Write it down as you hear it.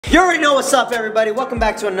You already know what's up, everybody. Welcome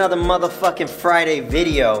back to another motherfucking Friday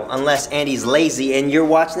video. Unless Andy's lazy and you're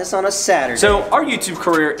watching this on a Saturday. So our YouTube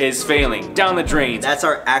career is failing down the drain. That's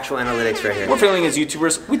our actual analytics right here. We're failing as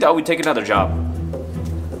YouTubers. We thought we'd take another job.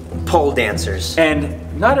 Pole dancers.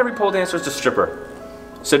 And not every pole dancer is a stripper.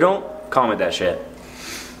 So don't comment that shit.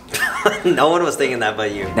 No one was thinking that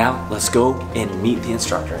but you. Now let's go and meet the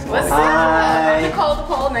instructor. What's up? I'm Nicole the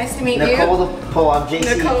Pole. Nice to meet you. Nicole the Pole. I'm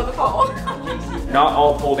JC. Nicole the Pole. Not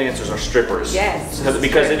all pole dancers are strippers. Yes.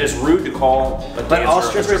 Because it is rude to call a dancer But all a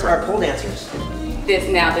strippers stripper. are pole dancers. This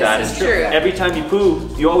is true. Every time you poo,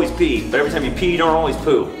 you always pee. But every time you pee, you don't always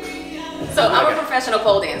poo. So I'm a professional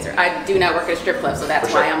pole dancer. I do not work at a strip club, so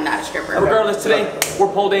that's why I'm not a stripper. Regardless, today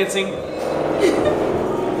we're pole dancing.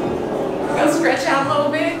 Go stretch out a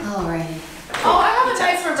little bit. Alright. Oh, I have a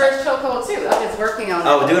nice reverse chokehold too. I'm just working on it.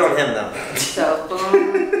 Oh, do it on him though. So boom,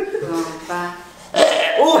 boom, bye.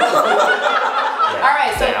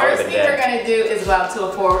 Alright, so first thing we're gonna do is go out to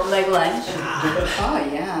a forward leg lunge. Oh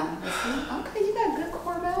yeah. Okay, you got good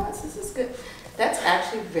core balance. This is good. That's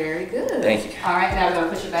actually very good. Thank you. Alright, now we're gonna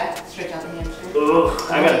push it back, stretch out the hamstring.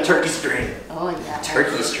 Ugh, I got a turkey string. Oh yeah.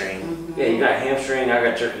 Turkey string. Yeah, you got hamstring, I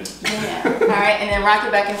got turkey. Yeah. Alright, and then rock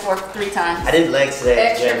it back and forth 3 times. I did legs today.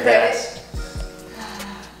 Extra Jam credit. bass.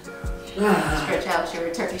 Stretch out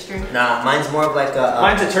your turkey string. Nah, mine's more of like a...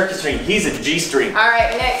 Mine's a turkey string, he's a G string.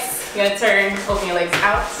 Alright, next, you're gonna turn, open your legs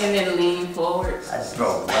out, and then lean forward.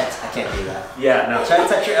 Bro, what? I can't do that. Yeah, no. Try to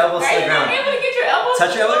touch your elbows to Are the you ground. able to get your elbows?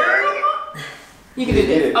 Touch your elbows. You can do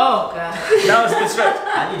this. Oh, God. That was the stretch.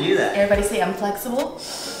 How do you do that? Everybody say I'm flexible.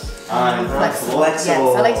 I'm flexible. Yes,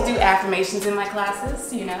 I like to do affirmations in my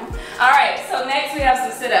classes, you know. Alright, so next we have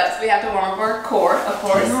some sit-ups. We have to warm up our core, of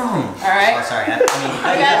course. Alright? Oh, sorry. I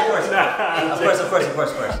mean, of course. Of course.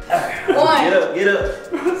 1, Get up.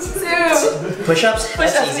 2, Push-ups? push-ups,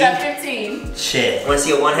 That's we easy. got 15. Shit. Want to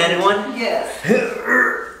see a one-handed one? Yes.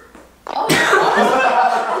 Oh,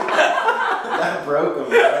 That broke him.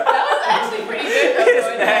 that was actually pretty good though,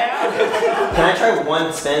 going down. Can I try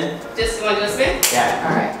one spin? Just, you want to do a spin? Yeah.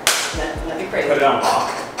 Alright. Nothing crazy. Put it on lock.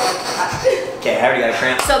 Okay, I already got a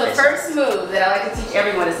cramp. So the first move that I like to teach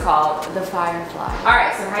everyone is called the firefly.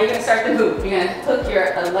 Alright, so how are you going to start the move? You're going to hook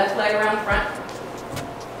your left leg around the front.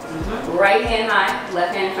 Right hand high,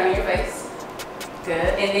 left hand in front of your face.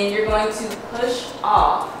 Good. And then you're going to push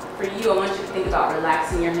off. For you, I want you to think about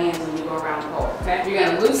relaxing your hands when you go around the pole. Okay? You're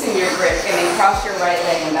going to loosen your grip and then cross your right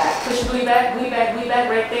leg and back. Push your booty back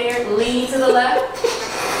right there. Lean to the left.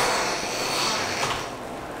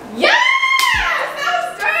 Yes! That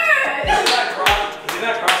was good! He's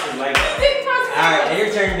not crossing legs. He didn't cross his Alright, legs.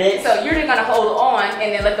 your turn, bitch. So you're just gonna hold on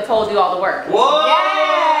and then let the pole do all the work. Whoa!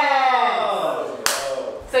 Yes!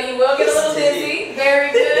 So you will get a little dizzy.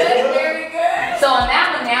 Very good, very good. So on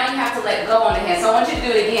that one, now you have to let go on the hand. So I want you to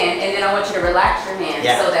do it again, and then I want you to relax your hand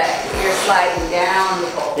so that you're sliding down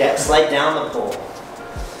the pole. Yeah, slide down the pole.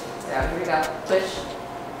 So here we go. Push.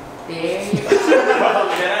 There you go.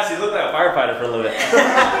 Yeah, you look like a firefighter for a little bit.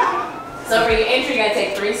 So for your entry, you're gonna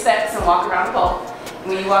take 3 steps and walk around the pole.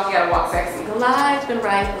 When you walk, you gotta walk sexy. Glide the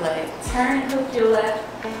right leg. Turn, hook your left.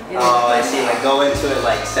 And Oh, I see. Like go into it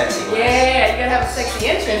like sexy. Yeah, you gotta have a sexy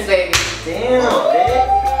entrance, baby. Damn, bitch.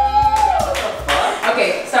 What the fuck?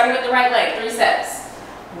 Okay, starting with the right leg, 3 steps.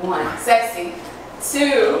 1, sexy.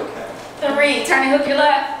 2, 3, turn and hook your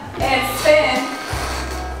left. And spin.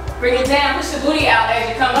 Bring it down, push the booty out as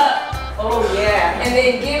you come up. Oh yeah. And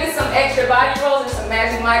then give it some extra body rolls and some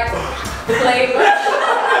Magic Mike flavor.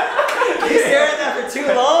 You staring at that for too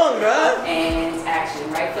long, bro. And action,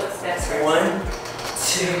 right foot steps first. 1,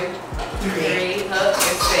 2, 3, hook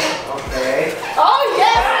and spin. Okay. Oh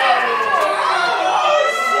yes!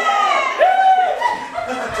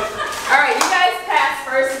 Alright, you guys passed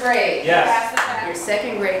first grade. Yes. You passed the test. Your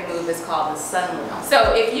second grade move is called the sun wheel.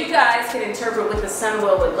 So if you guys could interpret what the sun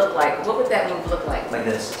wheel would look like, what would that move look like? Like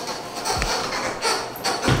this.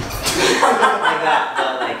 Like that,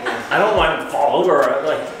 but like, I don't want him to fall over or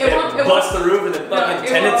like bust the roof and the fucking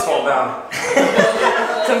tendons fall down.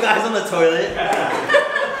 some guys on the toilet.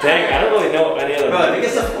 Dang, I don't really know any other. Bro, if it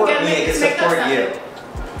can support me, it can support you.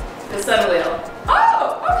 The sun wheel.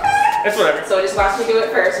 Oh, okay. It's whatever. So just watch me do it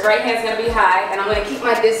first. Right hand's gonna be high, and I'm gonna keep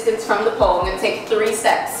my distance from the pole. I'm gonna take 3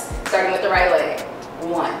 steps, starting with the right leg.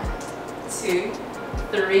 1, 2,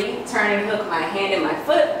 3. Turn and hook my hand and my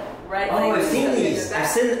foot. Right leg. Oh, I've seen goes these.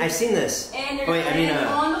 back. I've seen this. And you're Wait, gonna land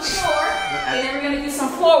on the floor, and then we're gonna do some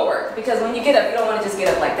floor work, because when you get up, you don't want to just get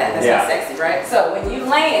up like that. That's not sexy, right? So when you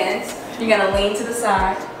land, you're gonna lean to the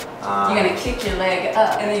side. You're gonna kick your leg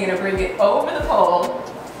up, and then you're gonna bring it over the pole,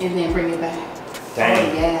 and then bring it back.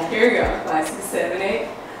 Dang. Oh yeah. Here we go. 5, 6, 7, 8.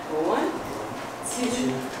 1, 2, 2,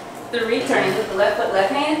 3. Turn into the left foot,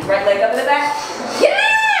 left hand. Right leg up in the back.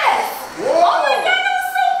 Yes! Whoa. Oh my God, that was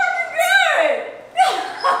so fucking good!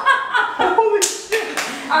 Holy shit!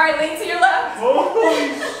 All right, lean to your left.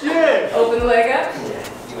 Holy shit! Open the leg up.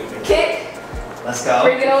 Kick. Let's go.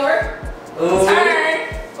 Bring it over. Ooh. Turn.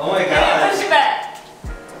 Oh my And then God. push it back.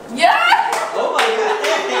 Yeah! Oh my God.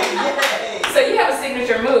 Yay. So you have a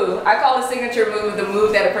signature move. I call a signature move the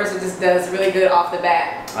move that a person just does really good off the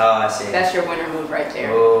bat. Oh, I see. That's your winner move right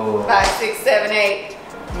there. Oh. 5, 6, 7, 8.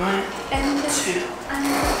 1 and 2 and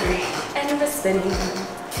 3 and we're spinning.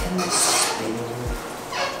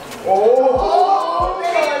 Oh,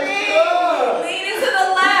 baby! Lean into the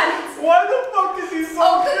left. Why the fuck is he so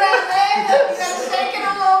Open that leg up. You gotta shake it a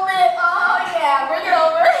little bit. Oh yeah, bring it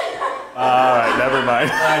over. Alright, never mind.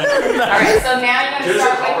 Alright, so now you're gonna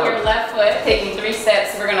start with your left foot, taking 3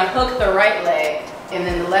 steps. We're gonna hook the right leg, and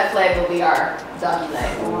then the left leg will be our doggy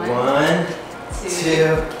leg. 1,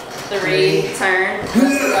 2, 3. Turn.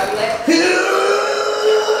 Doggy leg.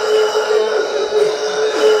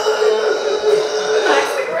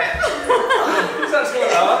 Nice grip.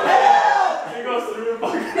 He goes through the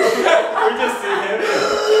fucking we just see him. You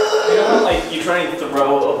know how like you try and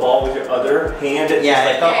throw a ball with your other hand? It's Yeah,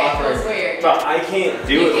 just it felt Yeah, it awkward. feels weird. But I can't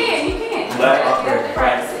do You it. can. Left, You have to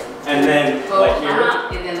practice it. And then Go, like here.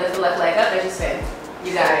 and then lift the left leg up as you spin.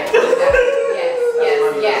 You got it. You got it.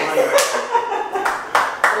 Yes.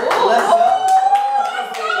 Ooh. Let's go.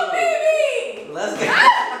 Let's go, baby. Let's go.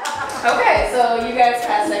 Okay, so you guys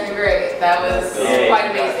passed 2nd grade. That was Yeah. quite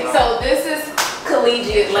amazing. So this is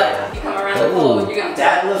collegiate level. You come around the pole, you're gonna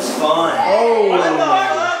That looks fun.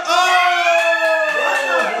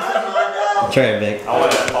 Try it, Vic. I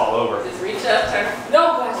want that to fall over. just reach up, turn.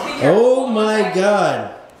 No, gosh, be careful. Oh my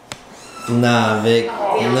God. Nah, Vic.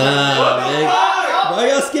 Nah, Vic. Why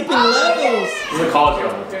y'all skipping levels? This is a college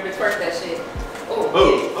girl. Remember to twerk that shit.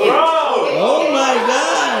 Ooh. Oh my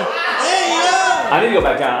God. Hey, yo. I need to go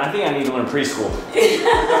back down. I think I need to learn preschool.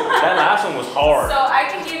 That last one was hard. So I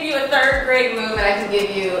can give you a 3rd grade move and I can give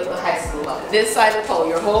you a high school level. This side of the pole,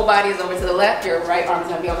 your whole body is over to the left, your right arm is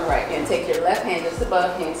going to be on the right. You're going to take your left hand just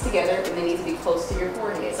above, hands together, and they need to be close to your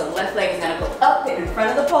forehead. So left leg is going to go up and in front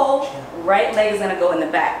of the pole, right leg is going to go in the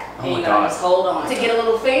back. Oh And my you're going to God. just hold on. To get a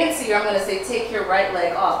little fancier, I'm going to say take your right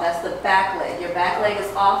leg off. That's the back leg. Your back leg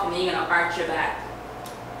is off and then you're going to arch your back.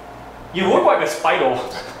 You look like a spider.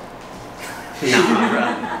 Here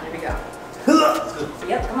we go.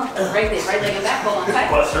 Yep, come on. Right there, right leg and back, hold on tight.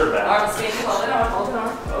 Bust her back. Arm spin, hold it on, hold it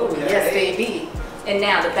on. Oh, Okay. yes, baby. And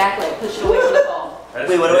now the back leg, push it away from the ball.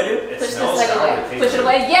 Wait, what do I do? It Push this smells leg sour. away. Push it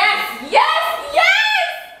away. Yes! Yes!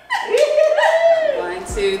 1,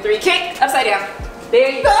 2, 3. Kick! Upside down. There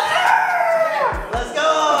you go. Let's go.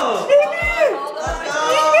 Hold on, hold on. Let's go.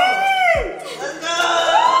 Let's go.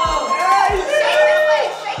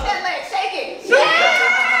 Shake that leg, shake it. Yes!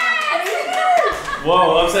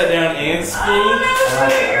 Whoa, upside down and spinning.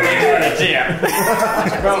 Thanks for the jam.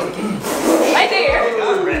 Right there.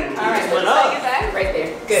 Alright, Went let's take up. it back. Right there.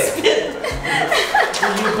 Good.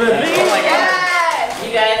 Oh my God. Yes!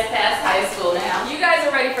 You guys passed high school now. You guys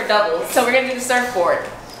are ready for doubles. So we're gonna do the surfboard.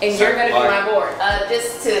 And you're gonna be my board.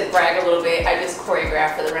 Just to brag a little bit, I just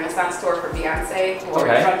choreographed for the Renaissance tour for Beyonce for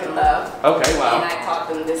Okay. Drunken Love. Okay, And wow. I taught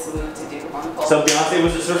them this move to do on the pole. So Beyonce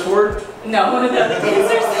was the surfboard? No, one of the other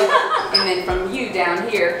dancers. And then from you down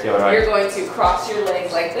here, Yeah, right. you're going to cross your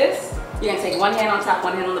legs like this. You're gonna take one hand on top,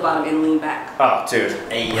 one hand on the bottom, and lean back. Oh, dude.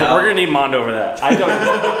 Hey, We're yo. gonna need Mondo over that. I don't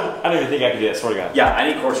even think I can do that, swear to God. Yeah, I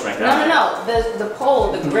need core strength. No. The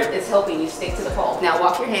pole, the grip is helping you stick to the pole. Now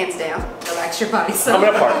walk your hands down, relax your body. So I'm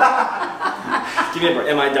gonna part. Give me a break.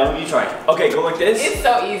 Am I done? You try. Okay, go like this. it's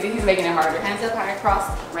so easy. He's making it harder. Hands up high, cross,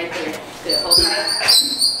 right there. Good. Hold tight.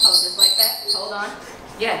 Hold just like that. Hold on.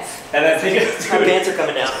 Yes. And then take it. My pants are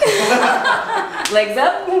coming down. Legs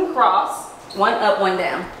up, cross. One up, one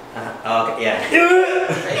down. Okay, yeah.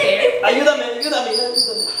 Right there. Ayúdame,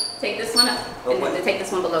 ayúdame. Take this one up, and then take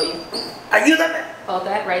this one below you. Ayúdame. Hold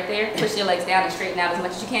that right there. Push your legs down and straighten out as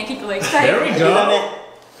much as you can. Keep your legs tight. There we go.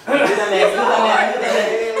 Ayúdame,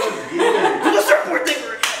 ayúdame. Do the surfboard thing.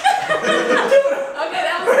 Okay,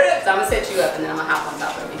 that was good. So I'm gonna set you up and then I'm gonna hop on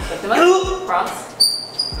top of you. Lift them up, cross.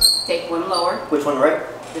 Take one lower. Which one, right?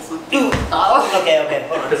 This one. Oh. Okay,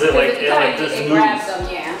 hold on. Because it like it like Because just it grabs moves.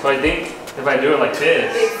 them, yeah. So I think if I do it like this.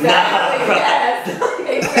 Exactly. Yes.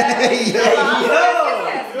 Exactly. Yo.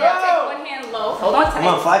 Yes. Now take one hand low. Hold on tight. Come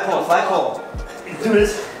on, flagpole. Do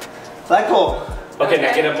this. Flagpole. Okay,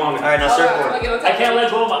 now get up on All me. right, now Hold on, I'm surfboard. gonna get on top. I can't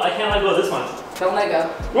let go of this one. Don't let go.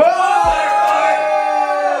 Whoa!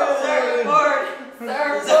 Surfboard.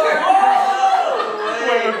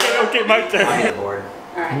 Okay, my turn. Board.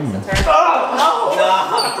 Alright. Alright, so turn.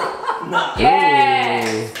 No.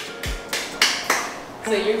 Yes!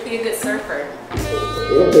 So you'd be a good surfer.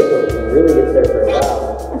 Really good surfer.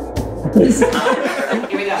 Wow.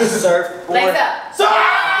 Here we go. Surf. Legs up. Surf!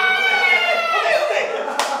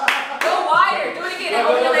 Go wider. Do it again.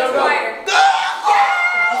 Open your legs wider.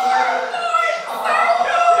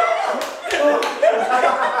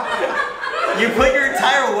 You put your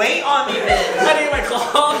entire weight on me, then. I need my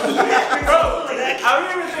claw. Bro, I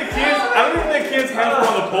don't even think kids hands were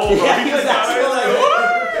on the pole, bro. Yeah, he was actually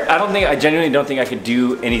like, I genuinely don't think I could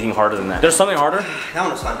do anything harder than that. There's something harder? that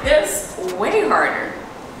one was fun. This way harder.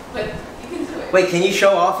 But you can do it. Wait, can you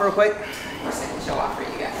show off real quick? Of course I can show off for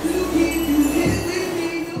you guys.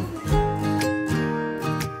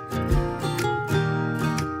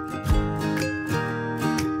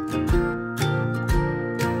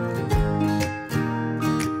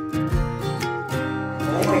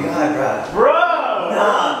 Oh my god, bro. Bro!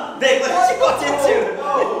 Nah. Vic, look what you walked into.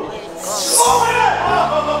 Oh my god!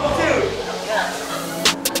 Dude.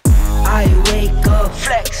 I wake up,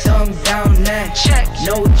 flex, thumb down now, check,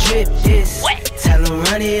 no drip, this, tell 'em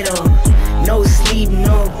run it up, no sleep,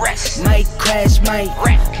 no rest, might crash, might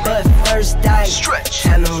wreck, but first I stretch,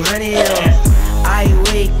 tell 'em run it up, I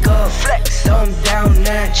wake up, flex, thumb down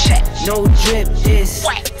now, check, no drip, this,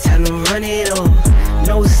 tell 'em run it up,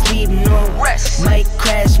 no sleep, no rest, might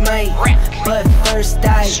crash, might wreck, but first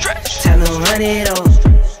I stretch, tell 'em run it up.